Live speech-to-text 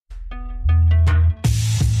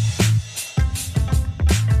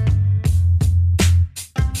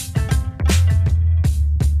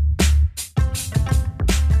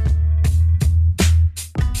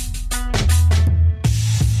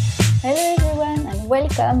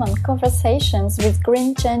welcome on Conversations with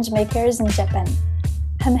Green Changemakers in Japan.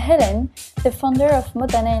 I'm Helen, the founder of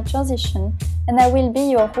Motana in Transition, and I will be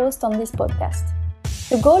your host on this podcast.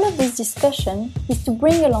 The goal of this discussion is to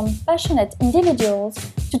bring along passionate individuals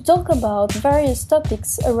to talk about various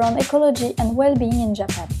topics around ecology and well-being in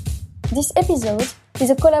Japan. This episode is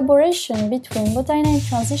a collaboration between Motana in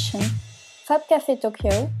Transition, Fab Cafe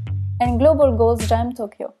Tokyo, and Global Goals Jam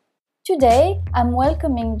Tokyo. Today, I'm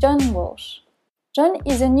welcoming John Walsh. John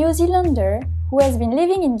is a New Zealander who has been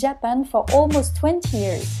living in Japan for almost 20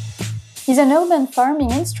 years. He's an urban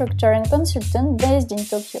farming instructor and consultant based in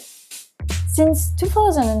Tokyo. Since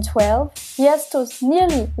 2012, he has taught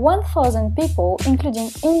nearly 1,000 people,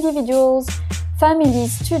 including individuals,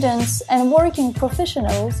 families, students, and working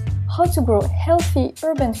professionals, how to grow healthy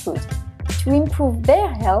urban food, to improve their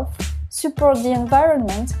health, support the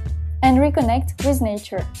environment, and reconnect with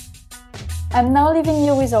nature. I'm now leaving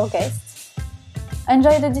you with our guests.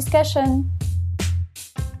 Enjoy the discussion.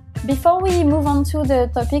 Before we move on to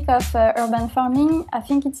the topic of urban farming, I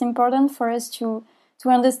think it's important for us to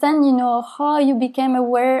understand, how you became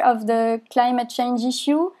aware of the climate change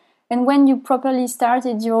issue and when you properly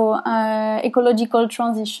started your ecological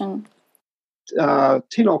transition.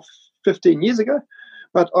 10 or 15 years ago,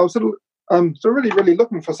 but I was really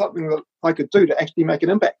looking for something that I could do to actually make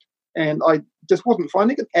an impact, and I just wasn't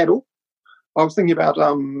finding it at all. I was thinking about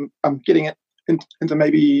getting it into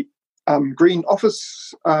maybe green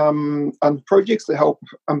office projects to help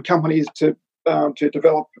companies to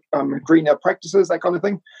develop greener practices, that kind of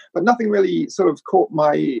thing. But nothing really sort of caught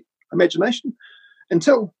my imagination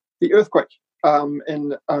until the earthquake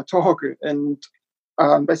in Tohoku, and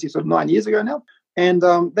basically sort of 9 years ago now. And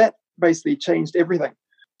that basically changed everything.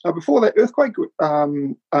 Before that earthquake,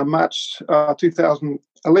 March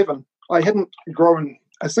 2011, I hadn't grown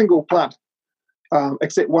a single plant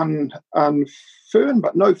except one fern,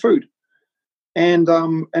 but no food. And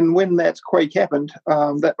when that quake happened,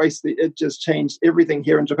 that basically it just changed everything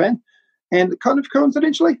here in Japan. And kind of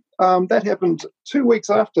coincidentally, that happened 2 weeks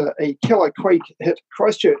after a killer quake hit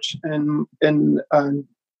Christchurch in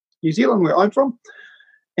New Zealand, where I'm from.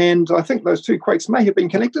 And I think those two quakes may have been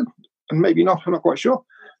connected, and maybe not. I'm not quite sure.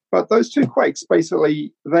 But those two quakes,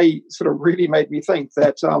 basically, they sort of really made me think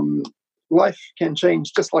that life can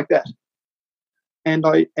change just like that. And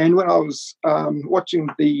when I was watching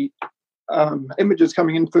the images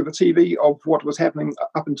coming in through the TV of what was happening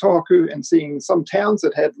up in Tohoku and seeing some towns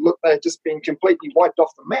that had just been completely wiped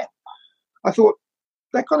off the map, I thought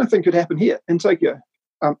that kind of thing could happen here in Tokyo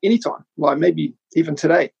anytime, like maybe even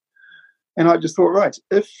today. And I just thought, right,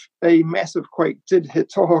 if a massive quake did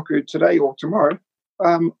hit Tohoku today or tomorrow,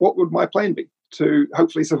 what would my plan be to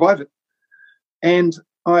hopefully survive it? And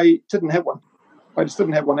I didn't have one. I just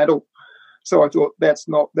didn't have one at all. So I thought that's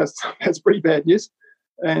pretty bad news,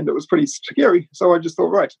 and it was pretty scary. So I just thought,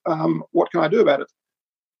 right, what can I do about it?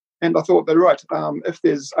 And I thought that, right, if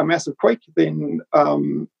there's a massive quake, then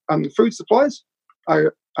food supplies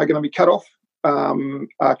are going to be cut off.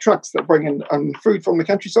 Trucks that bring in food from the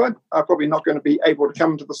countryside are probably not going to be able to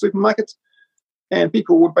come into the supermarkets, and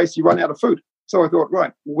people would basically run out of food. So I thought,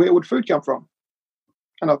 right, where would food come from?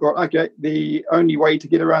 And I thought, okay, the only way to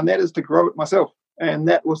get around that is to grow it myself. And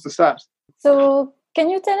that was the start. So can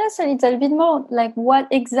you tell us a little bit more, like what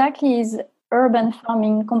exactly is urban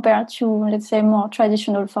farming compared to, let's say, more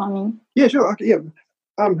traditional farming? Yeah, sure. Okay, yeah.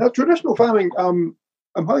 Traditional farming,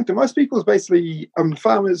 I think to most people is basically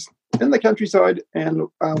farmers in the countryside and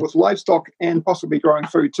with livestock and possibly growing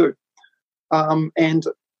food too. And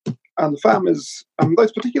the farmers,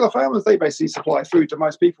 those particular farmers, they basically supply food to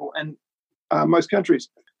most people in most countries.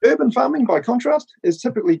 Urban farming, by contrast, is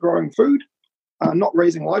typically growing food, not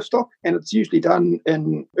raising livestock, and it's usually done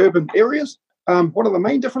in urban areas. One of the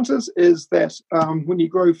main differences is that when you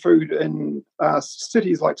grow food in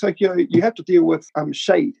cities like Tokyo, you have to deal with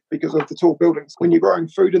shade because of the tall buildings. When you're growing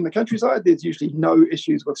food in the countryside, there's usually no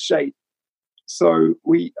issues with shade. So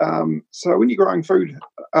when you're growing food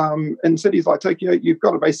in cities like Tokyo, you've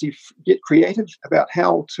got to basically get creative about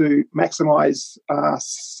how to maximize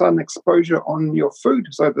sun exposure on your food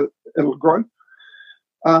so that it'll grow.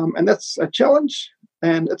 And that's a challenge,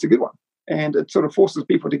 and it's a good one. And it sort of forces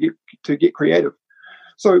people to get creative.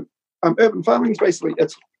 So urban farming is basically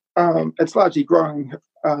it's largely growing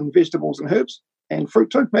vegetables and herbs and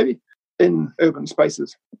fruit too, maybe, in urban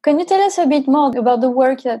spaces. Can you tell us a bit more about the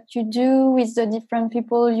work that you do with the different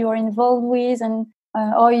people you are involved with, and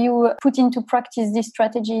how you put into practice these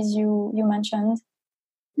strategies you mentioned?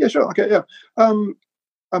 Yeah, sure. Okay, yeah.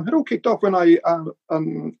 It all kicked off when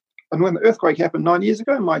when the earthquake happened 9 years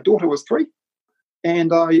ago. My daughter was 3,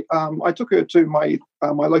 And I took her to my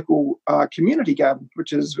local community garden,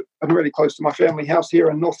 which is really close to my family house here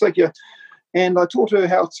in North Tokyo. And I taught her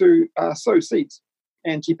how to sow seeds,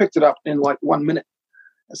 and she picked it up in like 1 minute.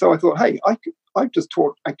 So I thought, hey, I've just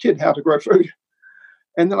taught a kid how to grow food.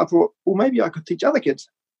 And then I thought, well, maybe I could teach other kids.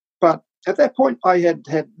 But at that point, I had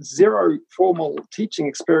zero formal teaching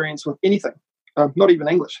experience with anything, not even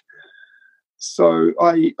English. So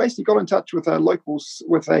I basically got in touch with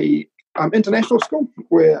a international school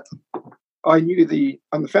where I knew the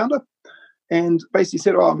founder, and basically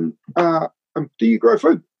said, do you grow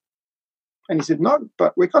food? And he said, no,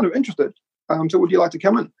 but we're kind of interested. So would you like to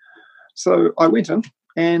come in? So I went in,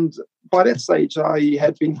 and by that stage, I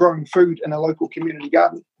had been growing food in a local community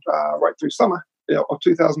garden right through summer of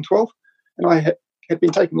 2012. And I had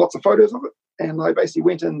been taking lots of photos of it. And I basically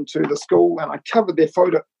went into the school and I covered their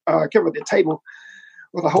table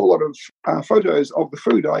with a whole lot of photos of the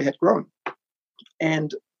food I had grown.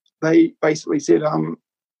 And they basically said,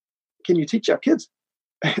 can you teach our kids?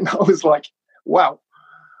 And I was like, wow.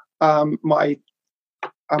 My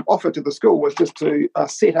offer to the school was just to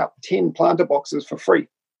set up 10 planter boxes for free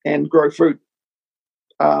and grow food.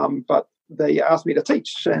 But they asked me to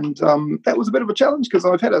teach, and that was a bit of a challenge because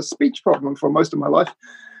I've had a speech problem for most of my life.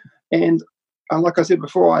 And like I said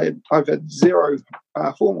before, I've had zero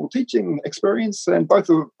formal teaching experience, and both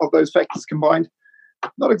of those factors combined,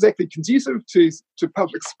 not exactly conducive to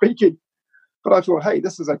public speaking. But I thought, hey,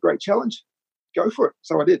 this is a great challenge. Go for it.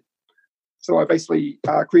 So I did. So I basically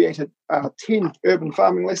created 10 urban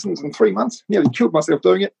farming lessons in 3 months, nearly killed myself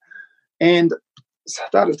doing it, and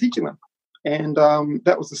started teaching them. And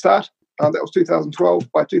that was the start. That was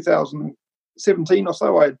 2012. By 2017 or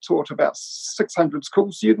so, I had taught about 600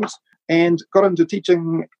 school students and got into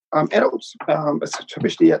teaching adults,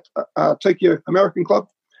 especially at Tokyo American Club,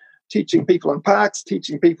 teaching people in parks,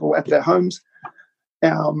 teaching people at their homes.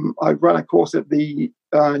 I run a course at the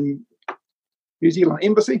New Zealand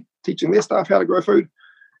Embassy, teaching their staff how to grow food.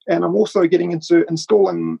 And I'm also getting into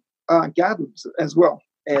installing gardens as well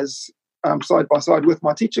as side by side with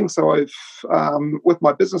my teaching. So I've, with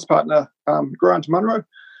my business partner, Grant Munro,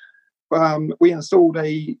 we installed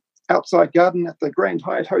a outside garden at the Grand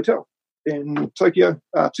Hyatt Hotel in Tokyo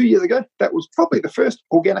 2 years ago. That was probably the first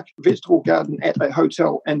organic vegetable garden at a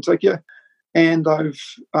hotel in Tokyo. And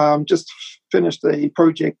I've just finished a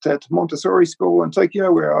project at Montessori School in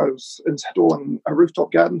Tokyo where I was installing a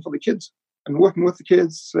rooftop garden for the kids and working with the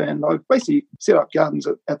kids. And I've basically set up gardens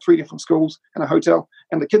at 3 different schools and a hotel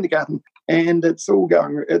and the kindergarten. And it's all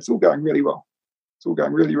going really well. It's all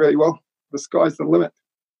going really, really well. The sky's the limit.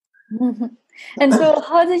 Mm-hmm. And so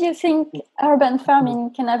how do you think urban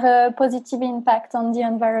farming can have a positive impact on the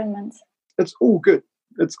environment? It's all good.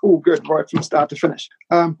 It's all good right from start to finish.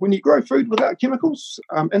 When you grow food without chemicals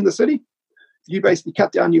in the city, you basically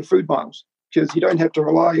cut down your food miles because you don't have to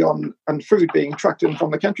rely on food being trucked in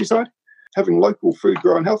from the countryside. Having local food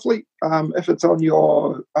grown healthily, if it's on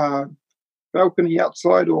your balcony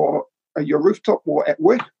outside or your rooftop or at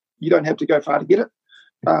work, you don't have to go far to get it,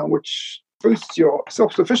 which boosts your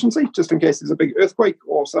self-sufficiency just in case there's a big earthquake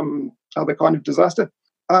or some other kind of disaster.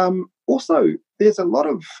 Also, there's a lot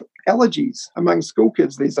of allergies among school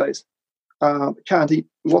kids these days. Can't eat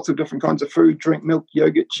lots of different kinds of food, drink milk,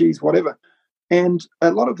 yogurt, cheese, whatever. And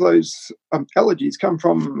a lot of those allergies come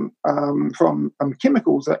from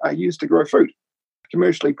chemicals that are used to grow food,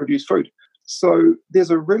 commercially produced food. So there's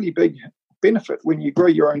a really big benefit when you grow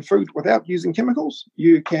your own food without using chemicals.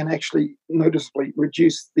 You can actually noticeably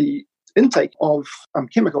reduce the intake of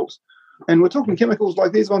chemicals. And we're talking chemicals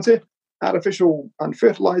like these ones here, artificial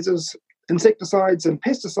fertilizers, insecticides and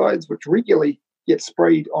pesticides, which regularly get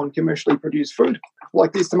sprayed on commercially produced food,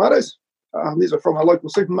 like these tomatoes. These are from a local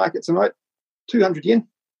supermarket tonight, 200 yen.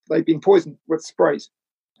 They've been poisoned with sprays.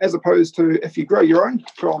 As opposed to if you grow your own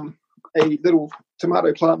from a little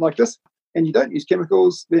tomato plant like this and you don't use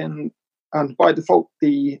chemicals, then by default,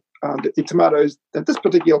 the tomatoes that this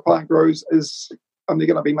particular plant grows they're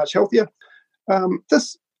going to be much healthier.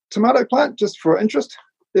 This tomato plant, just for interest,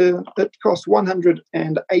 it costs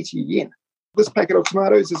 180 yen. This packet of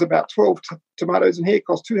tomatoes is about 12 tomatoes in here,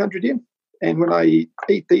 costs 200 yen. And when I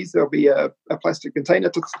eat these, there'll be a plastic container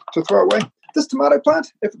to throw away. This tomato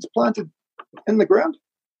plant, if it's planted in the ground,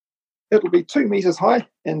 it'll be 2 meters high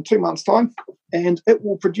in 2 months' time, and it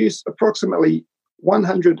will produce approximately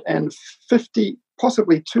 150,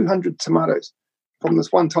 possibly 200 tomatoes from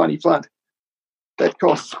this one tiny plant. That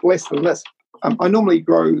costs less than this. I normally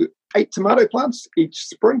grow 8 tomato plants each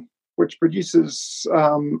spring, which produces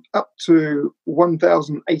up to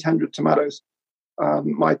 1,800 tomatoes.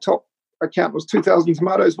 My top account was 2,000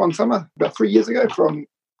 tomatoes one summer, about 3 years ago, from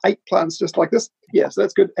 8 plants just like this. Yeah, so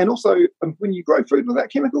that's good. And also, when you grow food without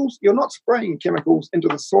chemicals, you're not spraying chemicals into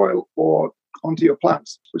the soil or onto your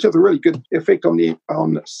plants, which has a really good effect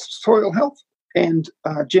on soil health and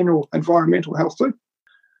general environmental health too.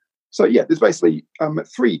 So yeah, there's basically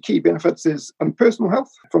 3 key benefits. There's personal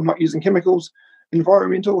health from not using chemicals,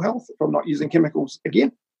 environmental health from not using chemicals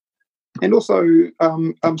again, and also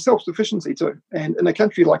self-sufficiency too. And in a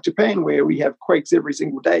country like Japan, where we have quakes every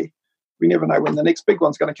single day, we never know when the next big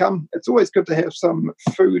one's going to come. It's always good to have some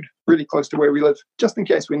food really close to where we live, just in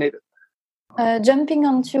case we need it. Jumping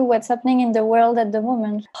onto what's happening in the world at the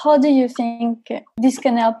moment, how do you think this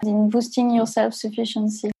can help in boosting your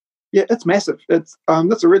self-sufficiency? Yeah, it's massive. That's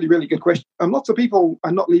a really, really good question. Lots of people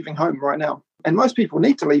are not leaving home right now, and most people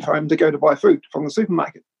need to leave home to go to buy food from the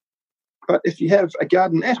supermarket. But if you have a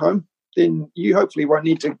garden at home, then you hopefully won't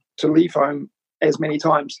need to leave home as many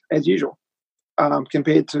times as usual,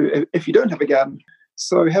 compared to if you don't have a garden.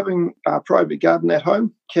 So having a private garden at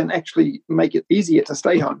home can actually make it easier to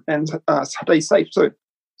stay home and stay safe too.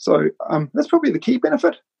 So that's probably the key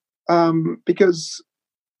benefit, because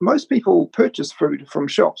most people purchase food from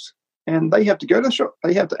shops and they have to go to the shop.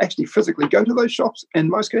 They have to actually physically go to those shops in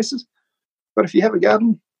most cases. But if you have a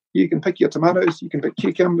garden, you can pick your tomatoes, you can pick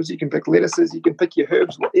cucumbers, you can pick lettuces, you can pick your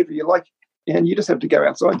herbs, whatever you like, and you just have to go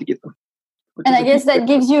outside to get them. And I guess that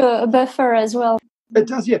gives you a buffer as well. It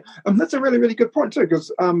does, yeah. That's a really, really good point too,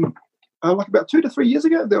 because like about 2 to 3 years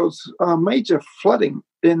ago, there was major flooding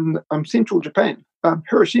in central Japan.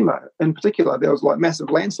 Hiroshima in particular, there was like massive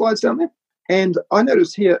landslides down there. And I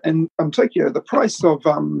noticed here in Tokyo, the price of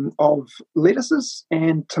lettuces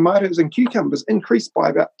and tomatoes and cucumbers increased by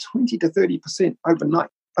about 20 to 30% overnight.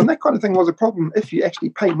 And that kind of thing was a problem if you actually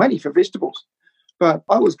pay money for vegetables. But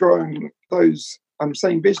I was growing those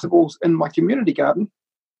same vegetables in my community garden.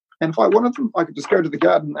 And if I wanted them, I could just go to the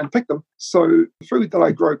garden and pick them. So the food that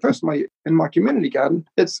I grow personally in my community garden,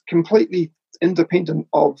 it's completely independent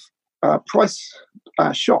of price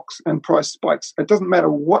shocks and price spikes. It doesn't matter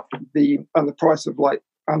what the price of like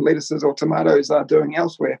lettuces or tomatoes are doing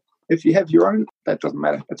elsewhere. If you have your own, that doesn't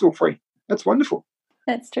matter. It's all free. That's wonderful.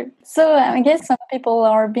 That's true. So I guess some people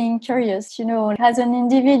are being curious, as an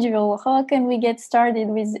individual, how can we get started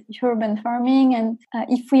with urban farming? And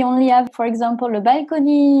if we only have, for example, a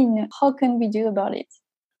balcony, how can we do about it?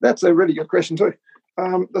 That's a really good question too.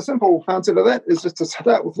 The simple answer to that is just to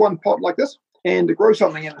start with one pot like this and to grow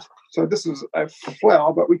something in it. So this is a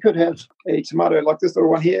flower, but we could have a tomato like this little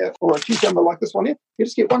one here or a cucumber like this one here. You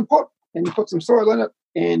just get one pot and you put some soil in it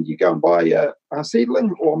and you go and buy a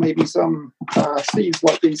seedling or maybe some seeds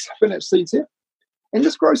like these spinach seeds here and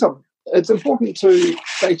just grow something. It's important to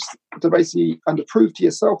basically prove to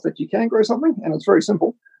yourself that you can grow something, and it's very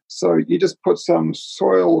simple. So you just put some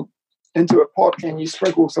soil into a pot and you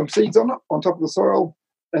sprinkle some seeds on it, on top of the soil,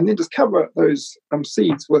 and then just cover those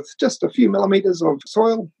seeds with just a few millimeters of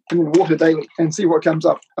soil and then water daily and see what comes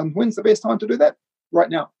up. And when's the best time to do that? Right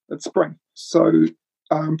now. It's spring. So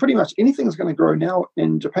pretty much anything's going to grow now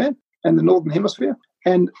in Japan and the Northern Hemisphere.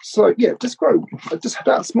 And so, yeah, just grow. Just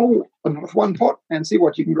start small with one pot and see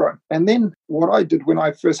what you can grow. And then what I did when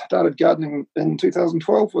I first started gardening in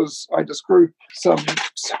 2012 was I just grew some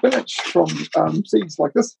spinach from seeds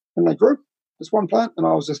like this, and they grew. Just one plant, and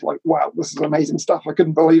I was just like, wow, this is amazing stuff. I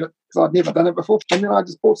couldn't believe it because I'd never done it before. And then I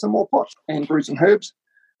just bought some more pots and grew some herbs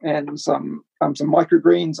and some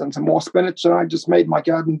microgreens and some more spinach. And I just made my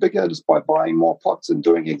garden bigger just by buying more pots and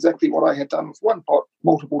doing exactly what I had done with one pot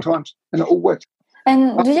multiple times. And it all worked.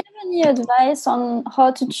 And do you have any advice on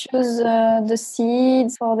how to choose the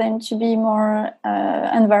seeds for them to be more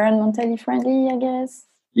environmentally friendly, I guess?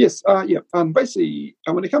 Yes, basically,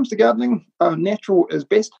 when it comes to gardening, natural is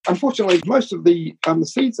best. Unfortunately, most of the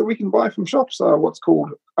seeds that we can buy from shops are what's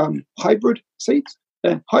called hybrid seeds.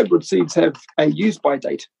 And hybrid seeds have a use-by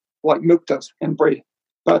date, like milk does and bread.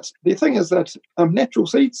 But the thing is that natural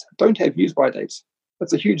seeds don't have use-by dates.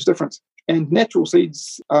 That's a huge difference. And natural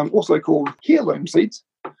seeds, also called heirloom seeds,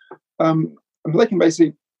 they can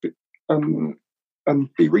basically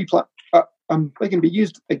be replanted. They can be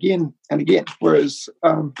used again and again, whereas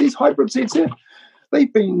these hybrid seeds here,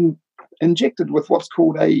 they've been injected with what's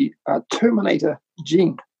called a terminator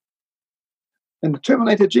gene. And the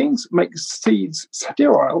terminator genes make seeds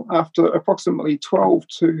sterile after approximately 12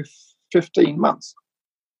 to 15 months.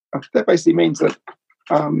 That basically means that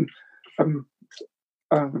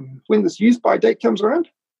when this use-by date comes around,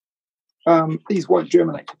 these won't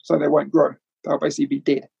germinate, so they won't grow. They'll basically be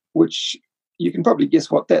dead, which you can probably guess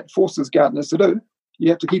what that forces gardeners to do. You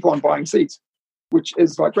have to keep on buying seeds, which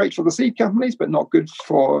is like great for the seed companies, but not good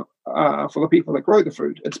for the people that grow the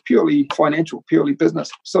food. It's purely financial, purely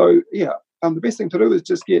business. So yeah, the best thing to do is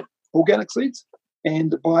just get organic seeds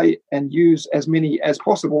and buy and use as many as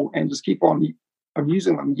possible and just keep on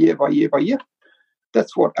using them year by year by year.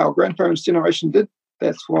 That's what our grandparents' generation did.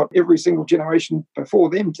 That's what every single generation before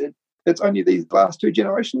them did. It's only these last two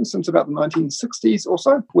generations, since about the 1960s or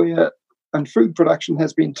so, where food production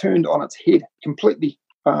has been turned on its head, completely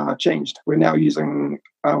changed. We're now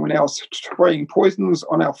spraying poisons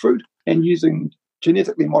on our food and using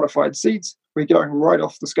genetically modified seeds. We're going right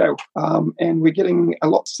off the scale, and we're getting a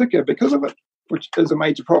lot sicker because of it, which is a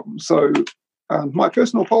major problem. So my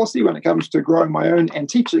personal policy when it comes to growing my own and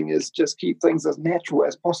teaching is just keep things as natural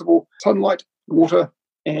as possible. Sunlight, water,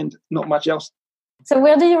 and not much else. So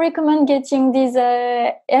where do you recommend getting these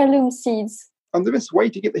heirloom seeds? The best way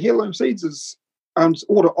to get the heirloom seeds is just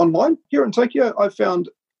order online. Here in Tokyo, I've found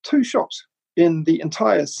 2 shops in the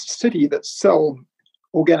entire city that sell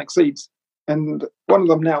organic seeds, and one of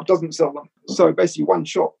them now doesn't sell them. So basically one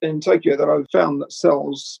shop in Tokyo that I've found that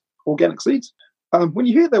sells organic seeds. When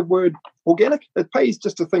you hear the word organic, it pays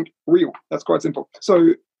just to think real. That's quite simple.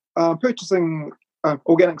 So purchasing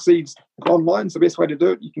organic seeds online is the best way to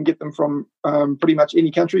do it. You can get them from pretty much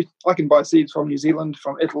any country. I can buy seeds from New Zealand,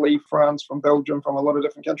 from Italy, France, from Belgium, from a lot of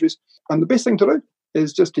different countries. And the best thing to do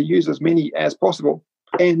is just to use as many as possible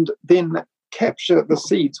and then capture the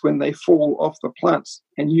seeds when they fall off the plants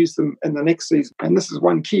and use them in the next season. And this is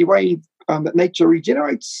one key way that nature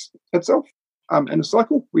regenerates itself. In a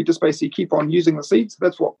cycle, we just basically keep on using the seeds.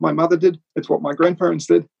 That's what my mother did. It's what my grandparents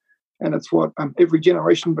did. And it's what every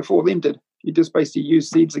generation before them did. You just basically use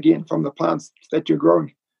seeds again from the plants that you're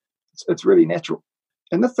growing. It's really natural.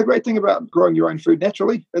 And that's the great thing about growing your own food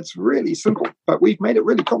naturally. It's really simple, but we've made it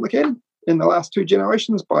really complicated in the last 2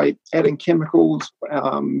 generations by adding chemicals,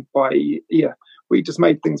 we just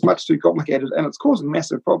made things much too complicated, and it's causing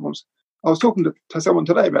massive problems. I was talking to someone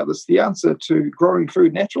today about this. The answer to growing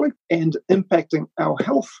food naturally and impacting our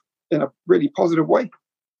health in a really positive way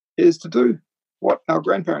is to do what our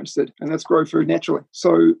grandparents did, and that's grow food naturally.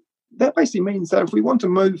 So that basically means that if we want to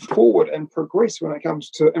move forward and progress when it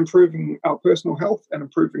comes to improving our personal health and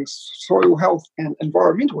improving soil health and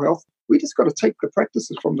environmental health, we just got to take the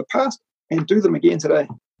practices from the past and do them again today.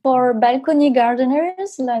 For balcony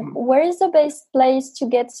gardeners, where is the best place to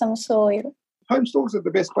get some soil? Home stores are the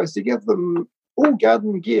best place to get them. All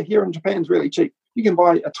garden gear here in Japan is really cheap. You can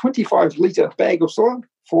buy a 25-litre bag of soil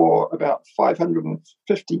for about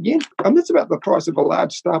 550 yen. And that's about the price of a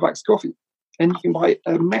large Starbucks coffee. And you can buy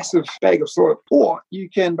a massive bag of soil. Or you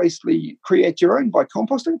can basically create your own by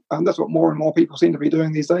composting. That's what more and more people seem to be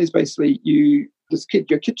doing these days. Basically, you just get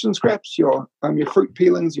your kitchen scraps, your fruit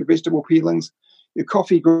peelings, your vegetable peelings, your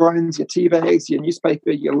coffee grinds, your tea bags, your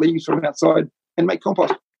newspaper, your leaves from outside, and make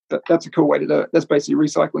compost. That's a cool way to do it. That's basically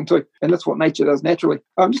recycling too. And that's what nature does naturally.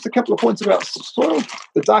 Just a couple of points about soil.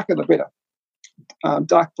 The darker, the better.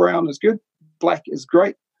 Dark brown is good. Black is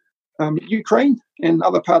great. Ukraine and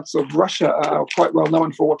other parts of Russia are quite well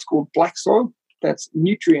known for what's called black soil. That's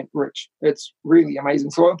nutrient rich. It's really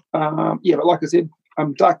amazing soil. But like I said,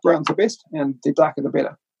 dark brown's the best, and the darker the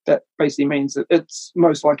better. That basically means that it's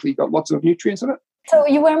most likely got lots of nutrients in it. So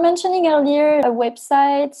you were mentioning earlier a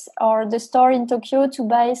website or the store in Tokyo to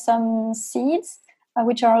buy some seeds,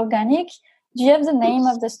 which are organic. Do you have the name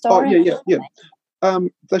of the store? Oh, yeah.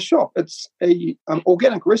 The shop, it's a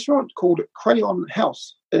organic restaurant called Crayon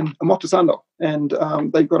House in Omotesando. And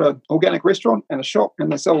they've got an organic restaurant and a shop,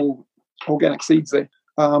 and they sell organic seeds there.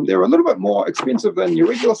 They're a little bit more expensive than your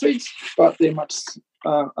regular seeds, but they're much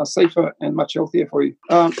are safer and much healthier for you.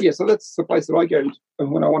 So that's the place that I go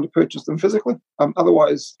when I want to purchase them physically.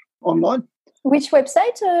 Otherwise, online. Which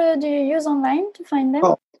website do you use online to find them?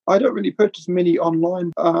 I don't really purchase many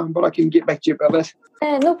online, but I can get back to you about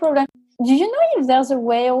that. No problem. Do you know if there's a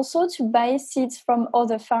way also to buy seeds from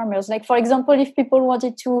other farmers? Like, for example, if people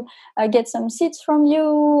wanted to get some seeds from you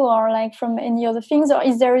or like from any other things, or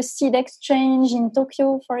is there a seed exchange in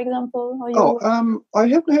Tokyo, for example? I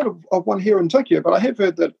haven't heard of one here in Tokyo, but I have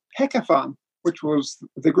heard that Hacker Farm, which was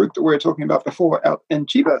the group that we were talking about before out in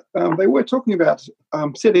Chiba, they were talking about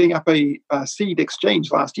setting up a seed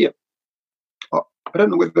exchange last year. I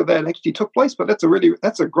don't know whether that actually took place, but that's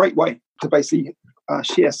a great way to basically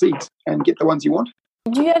share seeds and get the ones you want.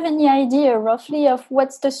 Do you have any idea roughly of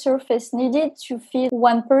what's the surface needed to feed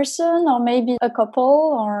one person or maybe a couple?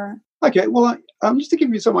 Or Okay, well, just to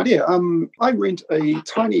give you some idea, I rent a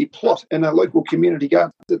tiny plot in a local community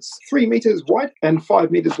garden. It's 3 meters wide and 5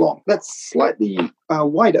 meters long. That's slightly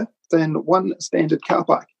wider than one standard car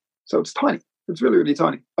park. So it's tiny. It's really, really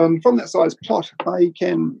tiny. From that size plot, I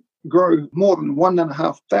can grow more than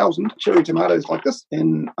 1,500 cherry tomatoes like this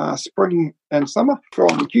in spring and summer.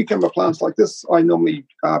 From cucumber plants like this, I normally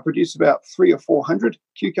produce about 300 or 400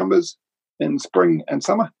 cucumbers in spring and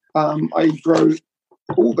summer. I grow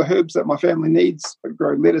all the herbs that my family needs. I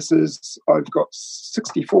grow lettuces. I've got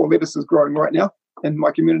 64 lettuces growing right now in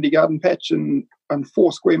my community garden patch and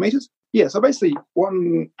 4 square meters. Yeah, so basically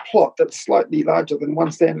one plot that's slightly larger than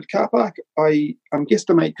one standard car park, I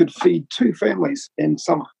guesstimate could feed 2 families in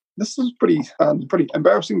summer. This is pretty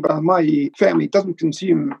embarrassing, but my family doesn't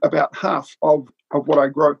consume about half of what I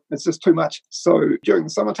grow. It's just too much. So during the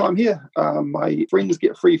summertime here, my friends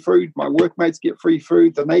get free food, my workmates get free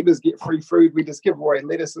food, the neighbours get free food. We just give away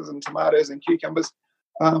lettuces and tomatoes and cucumbers.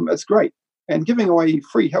 It's great. And giving away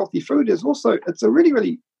free healthy food is also, it's a really,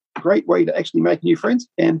 really great way to actually make new friends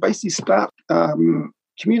and basically start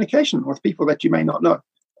communication with people that you may not know.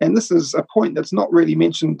 And this is a point that's not really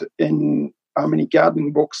mentioned in many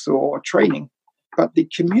gardening books or training, but the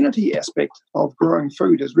community aspect of growing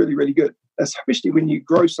food is really, really good, especially when you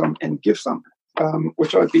grow some and give some,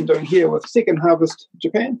 which I've been doing here with Second Harvest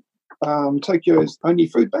Japan, Tokyo's only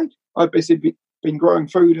food bank. I've basically been growing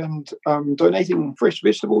food and donating fresh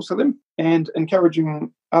vegetables to them and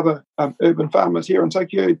encouraging other urban farmers here in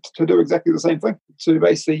Tokyo to do exactly the same thing, to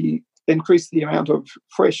basically increase the amount of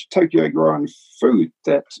fresh Tokyo-grown food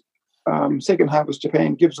that Second Harvest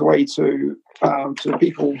Japan gives away to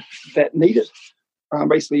people that need it,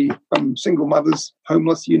 basically single mothers,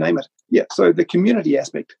 homeless, you name it. Yeah, so the community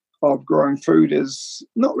aspect of growing food is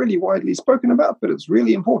not really widely spoken about, but it's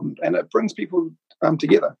really important and it brings people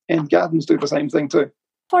together. And gardens do the same thing too.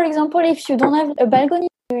 For example, if you don't have a balcony,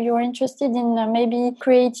 you're interested in maybe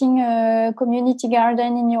creating a community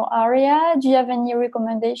garden in your area, do you have any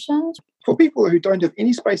recommendations? For people who don't have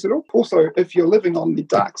any space at all, also if you're living on the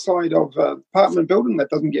dark side of an apartment building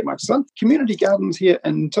that doesn't get much sun, community gardens here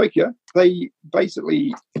in Tokyo, they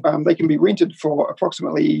basically they can be rented for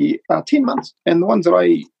approximately 10 months. And the ones that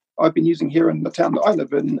I've been using here in the town that I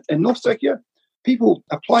live in North Tokyo, people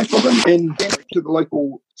apply for them and to the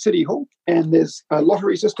local city hall, and there's a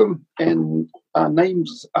lottery system, and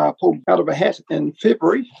names are pulled out of a hat in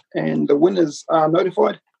February, and the winners are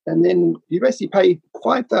notified. And then you basically pay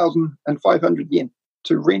 5,500 yen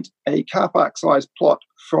to rent a car park sized plot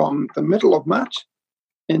from the middle of March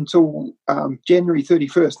until January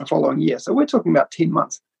 31st the following year. So we're talking about 10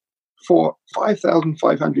 months for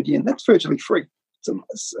 5,500 yen. That's virtually free.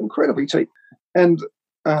 It's incredibly cheap. And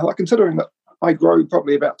considering that I grow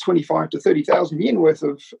probably about 25 to 30,000 yen worth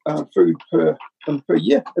of food per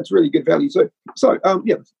year, it's really good value too. So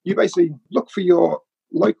you basically look for your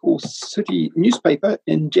local city newspaper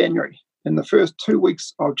in January, in the first 2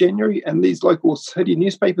 weeks of January, and these local city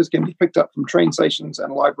newspapers can be picked up from train stations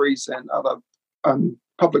and libraries and other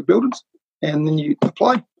public buildings, and then you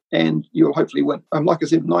apply and you'll hopefully win. Like I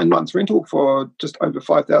said, 9 months rental for just over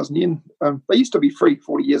 5,000 yen. They used to be free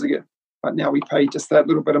 40 years ago, but now we pay just that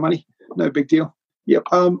little bit of money. No big deal. Yep.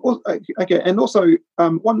 Okay. And also,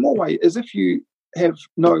 one more way is if you have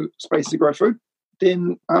no space to grow food,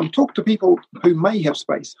 then talk to people who may have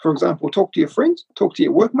space. For example, talk to your friends, talk to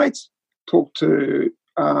your workmates, talk to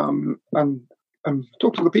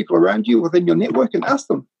the people around you within your network, and ask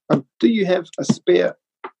them: do you have a spare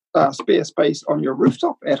space on your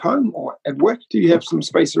rooftop at home or at work? Do you have some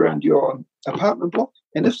space around your apartment block?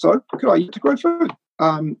 And if so, could I use to grow food?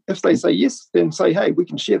 If they say yes, then say, hey, we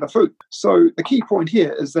can share the food. So the key point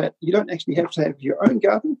here is that you don't actually have to have your own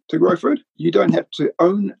garden to grow food. You don't have to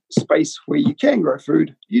own space where you can grow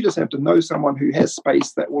food. You just have to know someone who has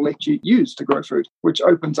space that will let you use to grow food, which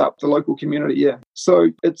opens up the local community. Yeah. So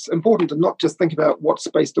it's important to not just think about what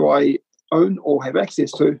space do I own or have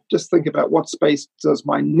access to. Just think about what space does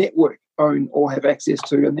my network own or have access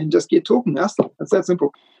to, and then just get talking. Ask them. It's that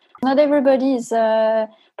simple. Not everybody is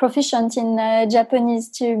proficient in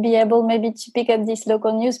Japanese to be able maybe to pick up these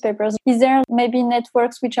local newspapers. Is there maybe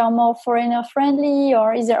networks which are more foreigner friendly,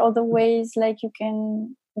 or is there other ways like you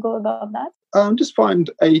can go about that? Just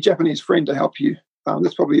find a Japanese friend to help you.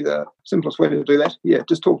 That's probably the simplest way to do that. Yeah,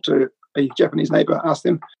 just talk to a Japanese neighbour, ask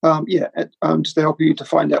them. Just to help you to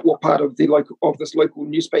find out what part of this local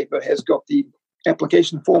newspaper has got the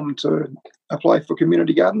application form to apply for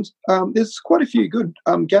community gardens. There's quite a few good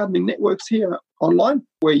gardening networks here online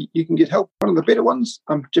where you can get help. One of the better ones,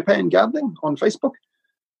 Japan Gardening on Facebook.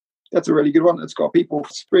 That's a really good one. It's got people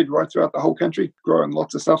spread right throughout the whole country growing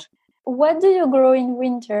lots of stuff. What do you grow in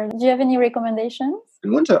winter? Do you have any recommendations?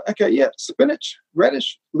 In winter, okay, yeah, spinach,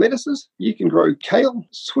 radish, lettuces. You can grow kale,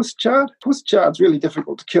 Swiss chard. Swiss chard's really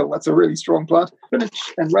difficult to kill. That's a really strong plant. Spinach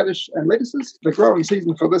and radish and lettuces. The growing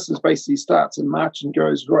season for this is basically starts in March and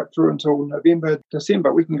goes right through until November,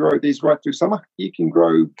 December. We can grow these right through summer. You can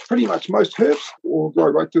grow pretty much most herbs or grow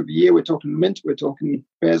right through the year. We're talking mint, we're talking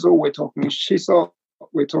basil, we're talking shiso,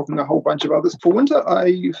 we're talking a whole bunch of others. For winter,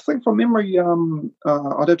 I think from memory,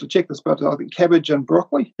 I'd have to check this, but I think cabbage and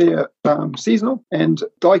broccoli, they're seasonal. And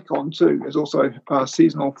daikon, too, is also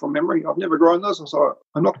seasonal from memory. I've never grown those, so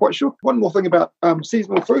I'm not quite sure. One more thing about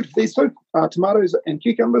seasonal fruit. These two, tomatoes and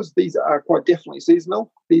cucumbers, these are quite definitely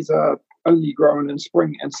seasonal. These are only grown in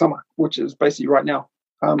spring and summer, which is basically right now.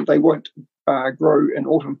 They won't grow in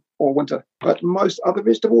autumn or winter. But most other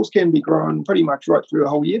vegetables can be grown pretty much right through the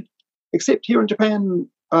whole year. Except here in Japan,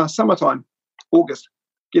 summertime, August,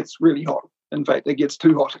 gets really hot. In fact, it gets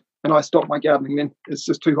too hot. And I stop my gardening then. It's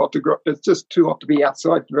just too hot to grow. It's just too hot to be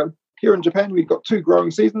outside. Here in Japan, we've got 2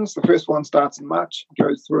 growing seasons. The first one starts in March,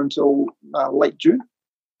 goes through until late June.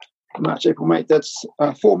 March, April, May, that's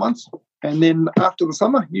 4 months. And then after the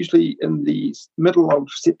summer, usually in the middle of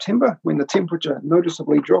September, when the temperature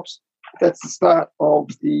noticeably drops, that's the start of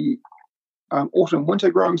the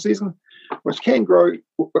autumn-winter growing season, which can go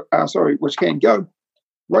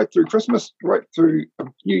right through Christmas, right through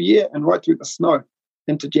New Year, and right through the snow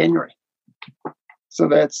into January. So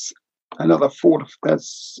that's another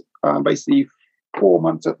basically 4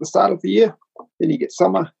 months at the start of the year. Then you get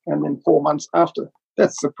summer, and then 4 months after.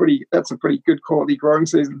 That's a pretty good quality growing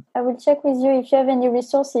season. I will check with you if you have any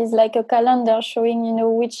resources like a calendar showing,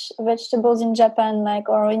 which vegetables in Japan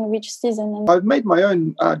or in which season. I've made my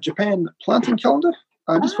own Japan planting calendar.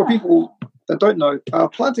 Just for people that don't know,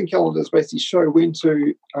 planting calendars basically show when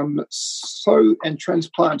to sow and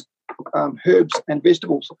transplant herbs and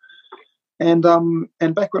vegetables. And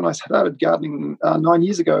back when I started gardening 9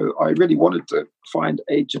 years ago, I really wanted to find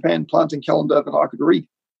a Japan planting calendar that I could read.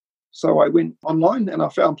 So I went online and I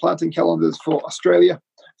found planting calendars for Australia,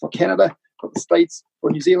 for Canada, for the States, for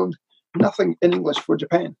New Zealand, nothing in English for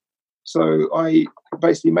Japan. So I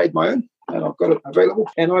basically made my own and I've got it available.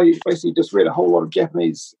 And I basically just read a whole lot of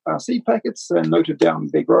Japanese seed packets and noted down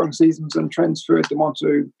their growing seasons and transferred them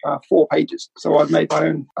onto 4 pages. So I've made my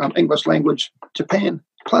own English language Japan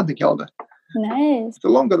planting calendar. Nice. The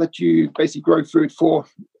longer that you basically grow food for,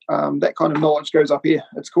 that kind of knowledge goes up here.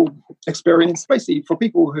 It's called experience. Basically, for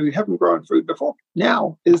people who haven't grown food before,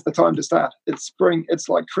 now is the time to start. It's spring. It's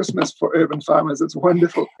like Christmas for urban farmers. It's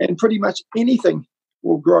wonderful. And pretty much anything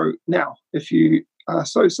will grow now if you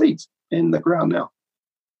sow seeds in the ground now.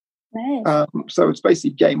 Nice. So it's basically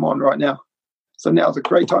game on right now. So now is a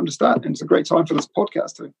great time to start, and it's a great time for this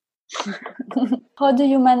podcast too. How do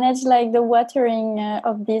you manage the watering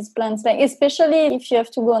of these plants, especially if you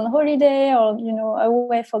have to go on holiday or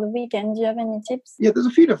away for the weekend? Do you have any tips? Yeah, there's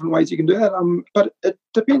a few different ways you can do that, but it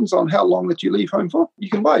depends on how long that you leave home for. You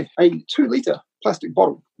can buy a 2-litre plastic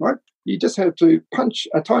bottle, right? You just have to punch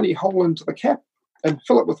a tiny hole into the cap and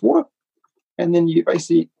fill it with water, and then you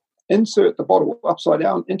basically insert the bottle upside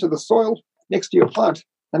down into the soil next to your plant,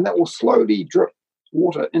 and that will slowly drip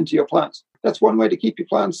water into your plants. That's one way to keep your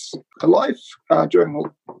plants alive during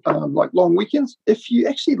long weekends. If you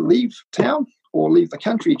actually leave town or leave the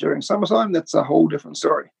country during summertime, that's a whole different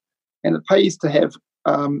story. And it pays to have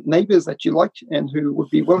neighbours that you like and who would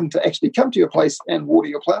be willing to actually come to your place and water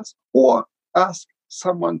your plants, or ask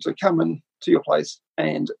someone to come in to your place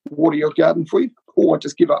and water your garden for you, or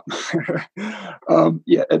just give up.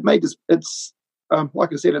 It's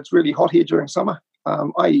like I said, it's really hot here during summer.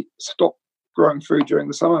 I stopped growing food during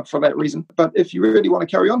the summer for that reason. But if you really want to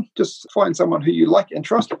carry on, just find someone who you like and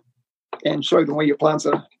trust and show them where your plants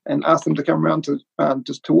are and ask them to come around to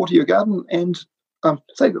water your garden and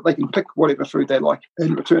say that they can pick whatever food they like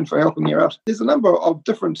in return for helping you out. There's a number of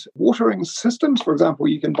different watering systems. For example,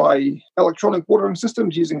 you can buy electronic watering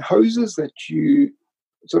systems using hoses that you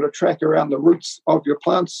sort of track around the roots of your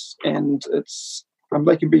plants, and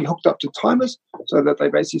they can be hooked up to timers so that they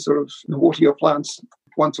basically sort of water your plants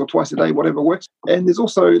once or twice a day, whatever works. And there's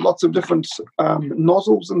also lots of different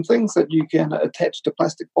nozzles and things that you can attach to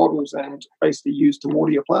plastic bottles and basically use to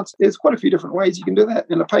water your plants. There's quite a few different ways you can do that,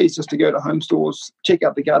 and it pays just to go to home stores, check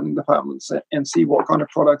out the gardening departments and see what kind of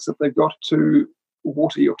products that they've got to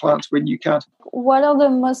water your plants when you can't. What are the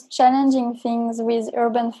most challenging things with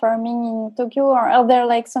urban farming in Tokyo? Or are there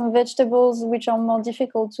some vegetables which are more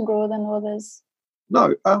difficult to grow than others?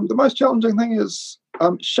 No, the most challenging thing is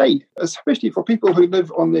shade, especially for people who live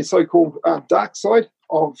on the so-called dark side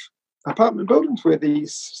of apartment buildings where the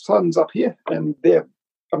sun's up here and their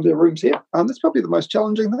rooms here. That's probably the most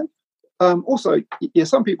challenging thing. Also,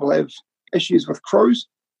 some people have issues with crows,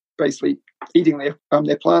 basically eating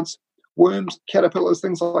their plants, worms, caterpillars,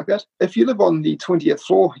 things like that. If you live on the 20th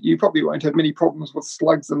floor, you probably won't have many problems with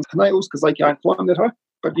slugs and snails because they can't climb that high.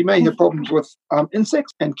 But you may have problems with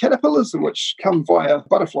insects and caterpillars, which come via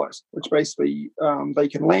butterflies, which basically they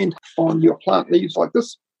can land on your plant leaves like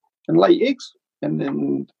this and lay eggs. And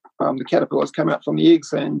then the caterpillars come out from the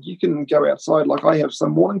eggs, and you can go outside like I have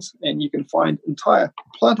some mornings, and you can find entire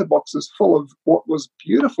planter boxes full of what was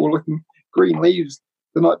beautiful looking green leaves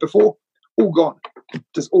the night before, all gone,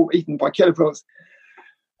 just all eaten by caterpillars.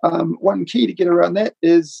 One key to get around that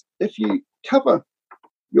is if you cover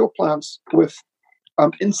your plants with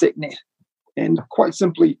insect net and quite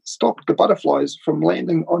simply stop the butterflies from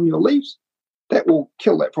landing on your leaves, that will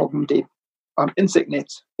kill that problem dead. Insect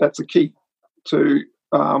nets, that's a key to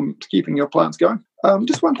keeping your plants going.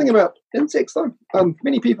 Just one thing about insects though,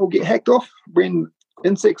 many people get hacked off when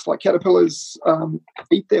insects like caterpillars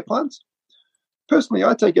eat their plants. Personally,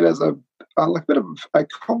 I take it as a bit of a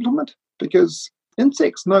compliment because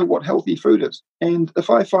insects know what healthy food is. And if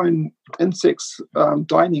I find insects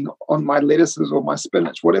dining on my lettuces or my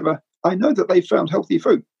spinach, whatever, I know that they found healthy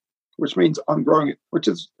food, which means I'm growing it,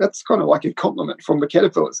 that's kind of like a compliment from the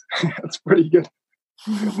caterpillars. It's pretty good.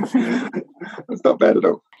 It's not bad at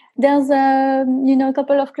all. There's a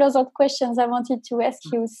couple of close-out questions I wanted to ask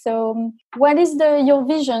you. So, what is your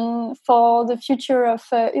vision for the future of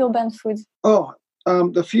urban food?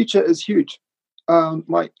 The future is huge.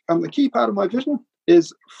 The key part of my vision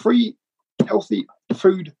is free, healthy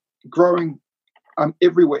food growing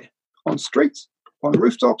everywhere, on streets, on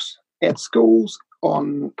rooftops, at schools,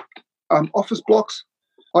 on office blocks.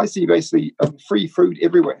 I see basically free food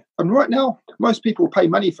everywhere. And right now, most people pay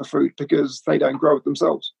money for food because they don't grow it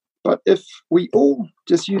themselves. But if we all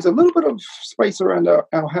just use a little bit of space around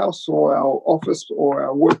our house or our office or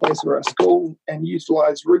our workplace or our school and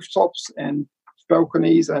utilize rooftops and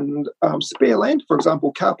balconies and spare land, for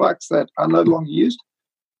example, car parks that are no longer used,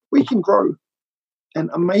 we can grow an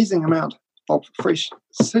amazing amount of fresh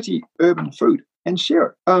city urban food and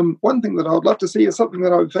share it. One thing that I would love to see is something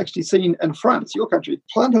that I've actually seen in France, your country,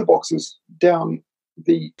 planter boxes down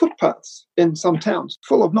the footpaths in some towns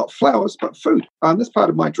full of not flowers but food. That's part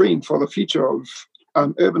of my dream for the future of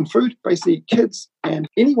urban food. Basically, kids and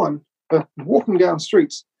anyone walking down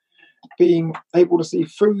streets being able to see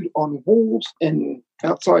food on walls and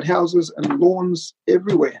outside houses and lawns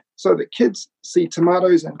everywhere, so that kids see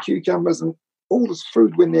tomatoes and cucumbers and all this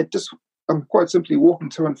food when they're just quite simply walking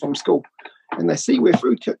to and from school, and they see where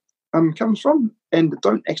food comes from and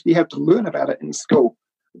don't actually have to learn about it in school,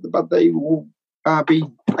 but they will be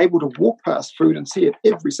able to walk past food and see it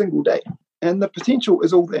every single day. And the potential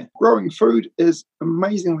is all there. Growing food is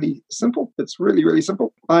amazingly simple. It's really, really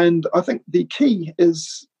simple. And I think the key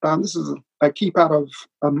is, this is a key part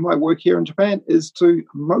of my work here in Japan, is to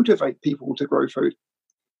motivate people to grow food.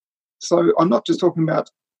 So I'm not just talking about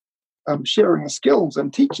sharing the skills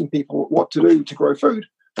and teaching people what to do to grow food,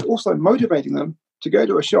 but also motivating them to go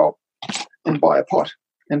to a shop and buy a pot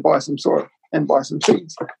and buy some soil and buy some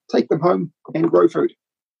seeds, take them home and grow food.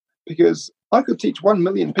 Because I could teach 1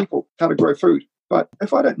 million people how to grow food, but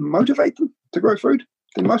if I don't motivate them to grow food,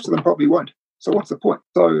 then most of them probably won't. So what's the point?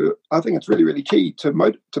 So I think it's really, really key to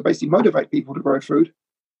basically motivate people to grow food.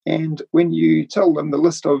 And when you tell them the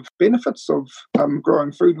list of benefits of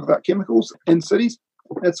growing food without chemicals in cities,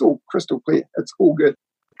 it's all crystal clear. It's all good.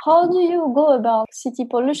 How do you go about city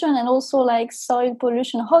pollution and also like soil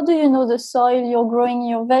pollution? How do you know the soil you're growing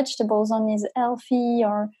your vegetables on is healthy,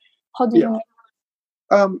 or how do you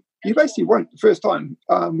know? You basically won't the first time.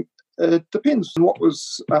 It depends on what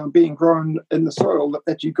was being grown in the soil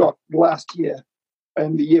that you got last year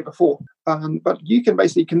and the year before. But you can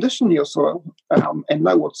basically condition your soil and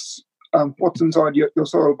know what's inside your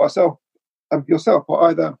soil yourself by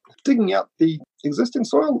either digging out the existing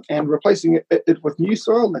soil and replacing it with new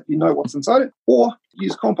soil that you know what's inside it, or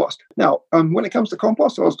use compost. Now, when it comes to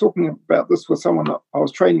compost, I was talking about this with someone that I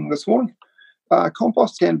was training this morning.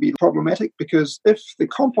 Compost can be problematic because if the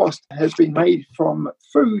compost has been made from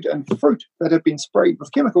food and fruit that have been sprayed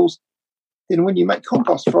with chemicals, then when you make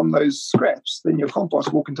compost from those scraps, then your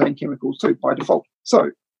compost will contain chemicals too by default.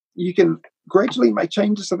 So you can gradually make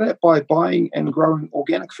changes to that by buying and growing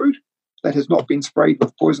organic food that has not been sprayed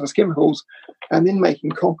with poisonous chemicals, and then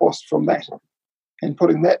making compost from that and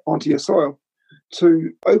putting that onto your soil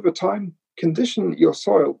to, over time, condition your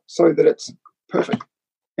soil so that it's perfect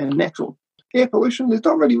and natural. Air pollution, there's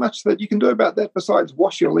not really much that you can do about that besides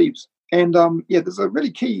wash your leaves. And there's a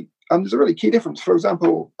really key difference. For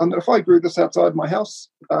example, if I grew this outside my house,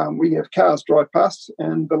 we have cars drive past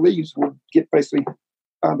and the leaves would get basically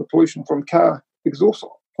the pollution from car exhaust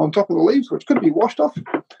on top of the leaves, which could be washed off.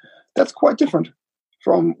 That's quite different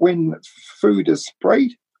from when food is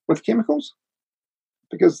sprayed with chemicals,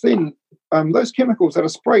 because then those chemicals that are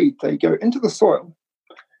sprayed, they go into the soil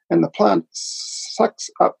and the plant sucks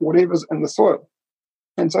up whatever's in the soil.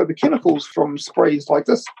 And so the chemicals from sprays like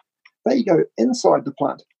this, they go inside the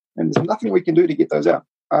plant, and there's nothing we can do to get those out,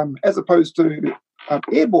 as opposed to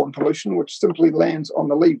airborne pollution, which simply lands on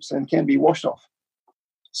the leaves and can be washed off.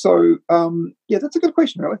 So, that's a good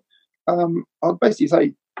question, really. I'd basically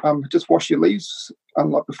say just wash your leaves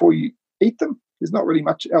like before you eat them. There's not really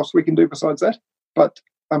much else we can do besides that. But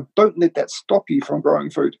don't let that stop you from growing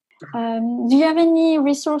food. Do you have any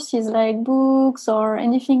resources like books or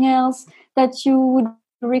anything else that you would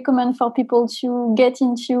recommend for people to get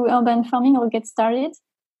into urban farming or get started?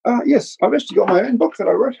 Yes, I've actually got my own book that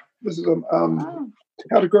I wrote. This is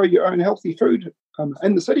How to Grow Your Own Healthy Food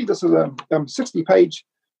in the City. This is a 60-page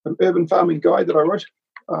urban farming guide that I wrote.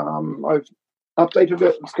 I've updated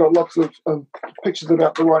it. It's got lots of pictures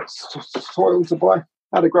about the right soil to buy,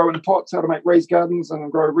 how to grow in pots, how to make raised gardens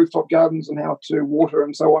and grow rooftop gardens, and how to water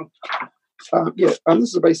and so on. This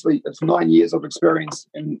is basically, it's 9 years of experience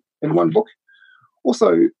in one book.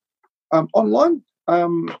 Also, online,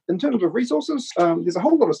 in terms of resources, there's a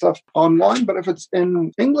whole lot of stuff online, but if it's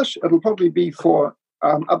in English, it'll probably be for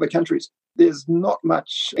other countries. There's not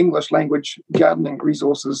much English language gardening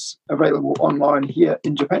resources available online here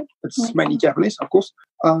in Japan. It's mainly Japanese, of course.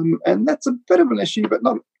 And that's a bit of an issue, but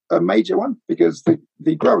not a major one, because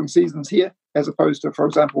the growing seasons here, as opposed to, for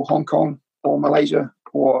example, Hong Kong or Malaysia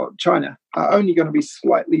or China, are only going to be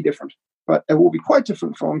slightly different. But it will be quite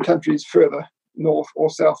different from countries further north or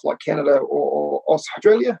south, like Canada or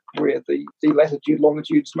Australia, where the latitude,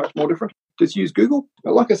 longitude is much more different. Just use Google.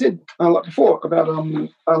 But like I said, like before,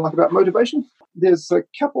 about motivation, there's a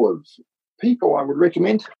couple of people I would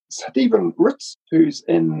recommend. Stephen Ritz, who's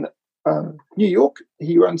in New York.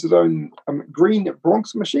 He runs his own Green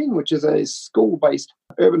Bronx Machine, which is a school-based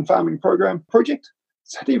urban farming project.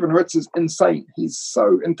 Stephen Ritz is insane. He's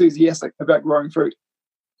so enthusiastic about growing food.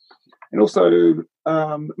 And also,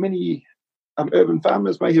 many urban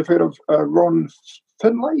farmers may have heard of Ron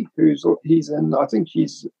Finlay, he's in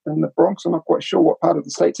the Bronx. I'm not quite sure what part of the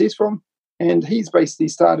States he's from. And he's basically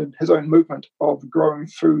started his own movement of growing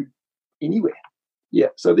food anywhere. Yeah,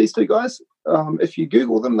 so these two guys, if you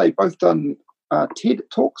Google them, they've both done TED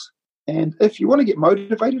Talks. And if you want to get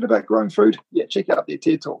motivated about growing food, check out their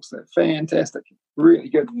TED Talks. They're fantastic, really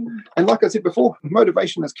good. And like I said before,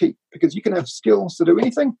 motivation is key, because you can have skills to do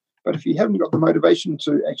anything, but if you haven't got the motivation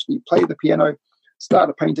to actually play the piano, start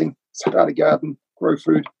a painting, start a garden, grow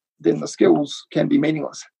food, then the skills can be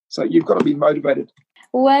meaningless. So you've got to be motivated.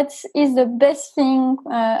 What is the best thing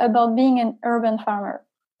about being an urban farmer?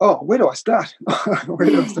 Oh, where do I start?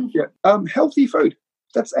 Healthy food.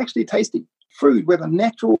 That's actually tasty. Food where the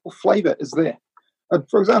natural flavour is there.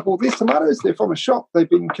 For example, these tomatoes, they're from a shop. They've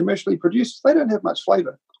been commercially produced. They don't have much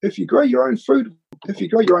flavour. If you grow your own food, if you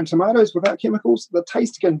grow your own tomatoes without chemicals, the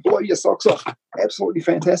taste can blow your socks off. Absolutely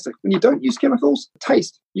fantastic. When you don't use chemicals,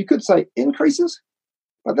 taste, you could say, increases,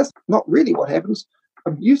 but that's not really what happens.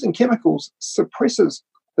 Using chemicals suppresses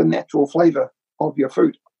the natural flavour of your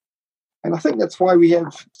food. And I think that's why we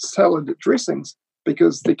have salad dressings,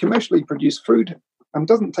 because the commercially produced food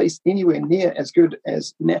doesn't taste anywhere near as good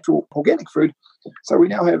as natural organic food. So we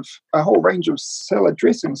now have a whole range of salad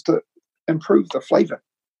dressings to improve the flavour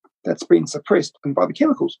that's been suppressed by the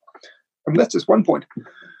chemicals. And that's just one point.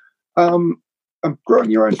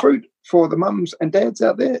 Growing your own food for the mums and dads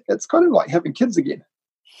out there, it's kind of like having kids again,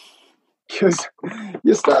 because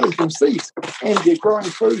you're starting from seeds and you're growing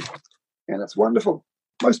food, and it's wonderful.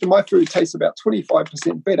 Most of my food tastes about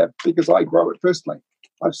 25% better because I grow it personally.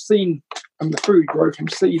 I've seen the food grow from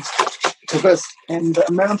seeds to this, and the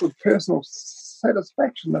amount of personal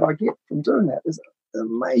satisfaction that I get from doing that is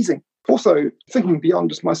amazing. Also, thinking beyond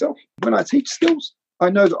just myself, when I teach skills, I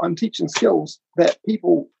know that I'm teaching skills that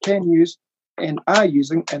people can use and are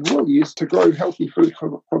using and will use to grow healthy food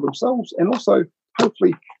for themselves, and also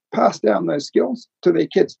hopefully pass down those skills to their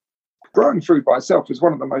kids. Growing food by itself is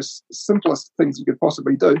one of the most simplest things you could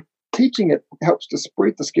possibly do. Teaching it helps to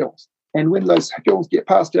spread the skills. And when those skills get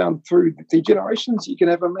passed down through the generations, you can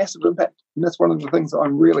have a massive impact. And that's one of the things that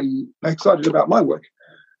I'm really excited about my work,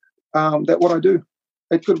 that what I do,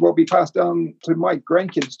 it could well be passed down to my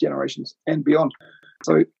grandkids' generations and beyond.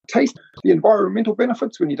 So taste, the environmental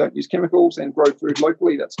benefits when you don't use chemicals and grow food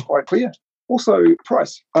locally, that's quite clear. Also,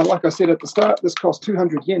 price. Like I said at the start, this cost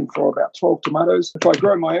 200 yen for about 12 tomatoes. If I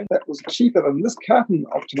grow my own, that was cheaper than this carton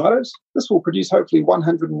of tomatoes. This will produce hopefully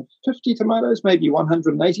 150 tomatoes, maybe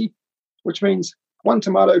 180, which means one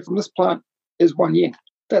tomato from this plant is 1 yen.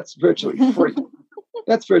 That's virtually free.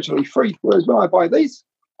 That's virtually free. Whereas when I buy these,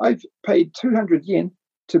 I've paid 200 yen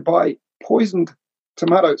to buy poisoned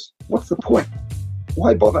tomatoes. What's the point?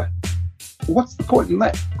 Why bother? What's the point in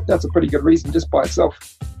that? That's a pretty good reason just by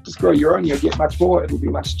itself. Just grow your own, you'll get much more. It'll be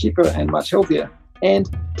much cheaper and much healthier and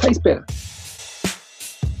taste better.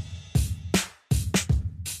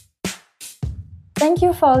 Thank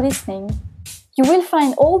you for listening. You will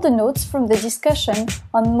find all the notes from the discussion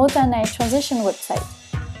on Motanai Transition website,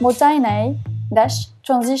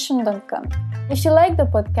 motanai-transition.com. If you like the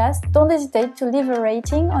podcast, don't hesitate to leave a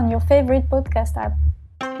rating on your favorite podcast app.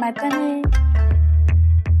 Matane!